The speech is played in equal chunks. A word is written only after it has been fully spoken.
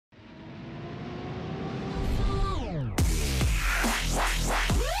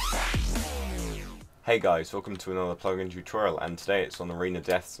Hey guys, welcome to another plugin tutorial, and today it's on Arena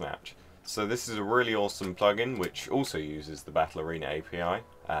Deathsnatch. So this is a really awesome plugin which also uses the Battle Arena API,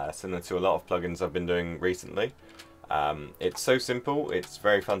 similar to a lot of plugins I've been doing recently. It's so simple, it's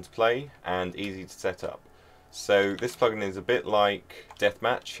very fun to play and easy to set up. So this plugin is a bit like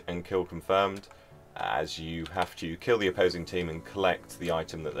Deathmatch and Kill Confirmed, as you have to kill the opposing team and collect the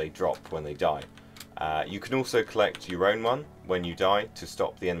item that they drop when they die. You can also collect your own one when you die to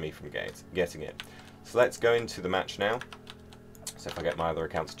stop the enemy from getting it. So let's go into the match now. So if I get my other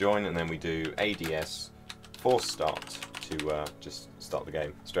account to join, and then we do ADS force start to just start the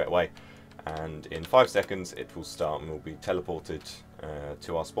game straight away. And in 5 seconds it will start and we'll be teleported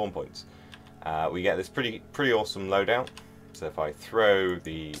to our spawn points. We get this pretty awesome loadout. So if I throw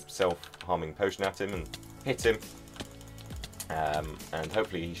the self-harming potion at him and hit him, and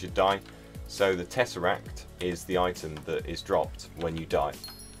hopefully he should die. So the Tesseract is the item that is dropped when you die.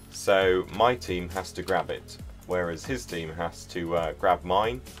 So my team has to grab it, whereas his team has to grab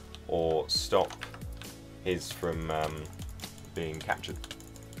mine or stop his from being captured.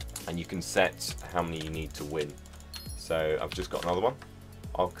 And you can set how many you need to win. So I've just got another one.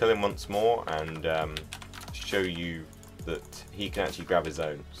 I'll kill him once more and show you that he can actually grab his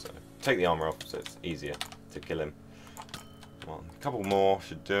own. So take the armor off so it's easier to kill him. Well, a couple more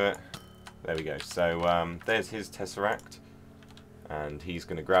should do it. There we go. So there's his Tesseract. And he's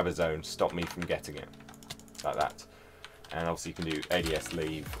going to grab his own, stop me from getting it, like that. And obviously you can do ADS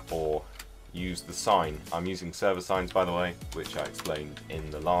leave or use the sign. I'm using server signs, by the way, which I explained in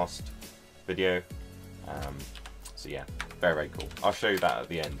the last video. So yeah, very cool. I'll show you that at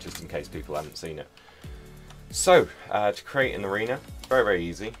the end, just in case people haven't seen it. So, to create an arena, very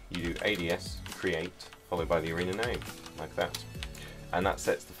easy. You do ADS create, followed by the arena name, like that. And that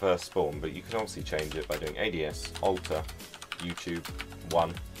sets the first spawn, but you can obviously change it by doing ADS alter YouTube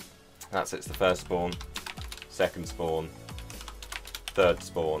 1. That sets the first spawn, second spawn, third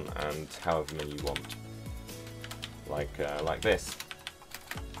spawn, and however many you want, like this.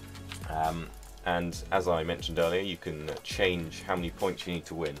 And as I mentioned earlier, you can change how many points you need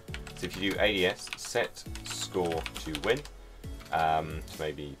to win. So if you do ADS set score to win to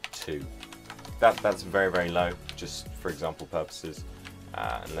maybe 2, that's very low, just for example purposes.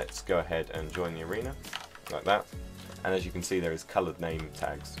 And let's go ahead and join the arena like that. And as you can see, there is coloured name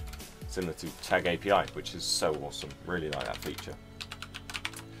tags, similar to Tag API, which is so awesome. Really like that feature.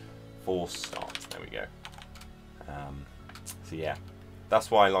 Force start, there we go. So yeah, that's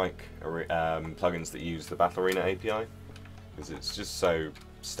why I like plugins that use the Battle Arena API, because it's just so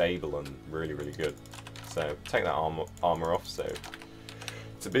stable and really good. So take that armor off, so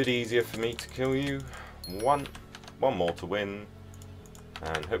it's a bit easier for me to kill you. One more to win,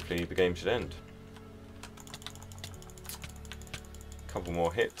 and hopefully the game should end. Couple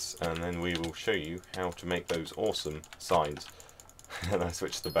more hits and then we will show you how to make those awesome signs. And I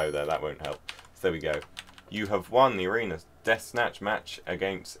switched the bow there, that won't help. So there we go. You have won the Arena Deathsnatch match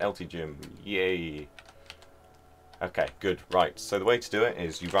against LT Gym. Yay! Okay, good. Right, so the way to do it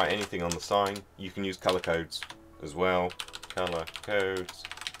is you write anything on the sign. You can use colour codes as well. Colour codes,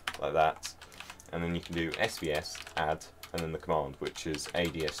 like that. And then you can do SVS, add, and then the command, which is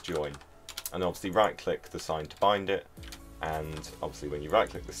ADS join. And obviously right click the sign to bind it. And obviously when you right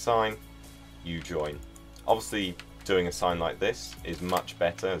click the sign, you join. Obviously doing a sign like this is much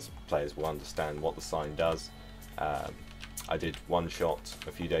better, as players will understand what the sign does. I did one shot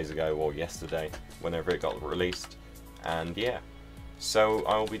a few days ago, or yesterday, whenever it got released, and yeah. So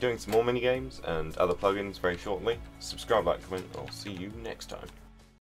I'll be doing some more mini games and other plugins very shortly. Subscribe, like, comment, and I'll see you next time.